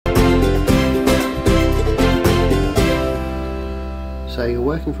So you're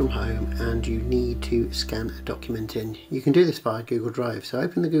working from home and you need to scan a document in. You can do this via Google Drive. So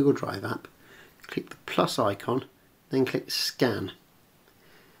open the Google Drive app, click the plus icon, then click scan.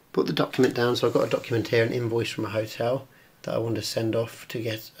 Put the document down. So I've got a document here, an invoice from a hotel that I want to send off to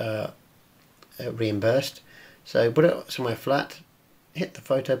get reimbursed. So put it somewhere flat, hit the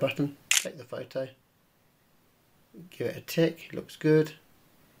photo button, take the photo, give it a tick, it looks good.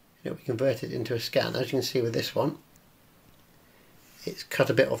 It will be converted into a scan. As you can see with this one, it's cut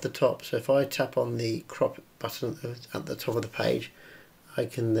a bit off the top, so if I tap on the crop button at the top of the page, I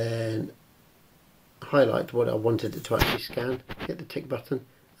can then highlight what I wanted it to actually scan, hit the tick button,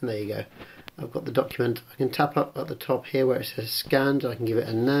 and there you go. I've got the document. I can tap up at the top here where it says scanned. I can give it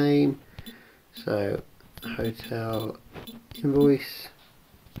a name, so hotel invoice.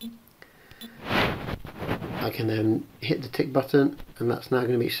 I can then hit the tick button, and that's now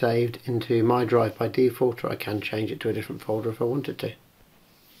going to be saved into my drive by default, or I can change it to a different folder if I wanted to.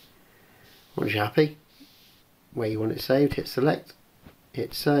 Once you're happy where you want it saved, hit select,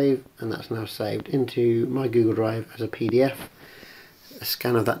 hit save, and that's now saved into my Google Drive as a PDF, a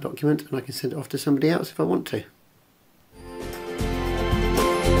scan of that document, and I can send it off to somebody else if I want to.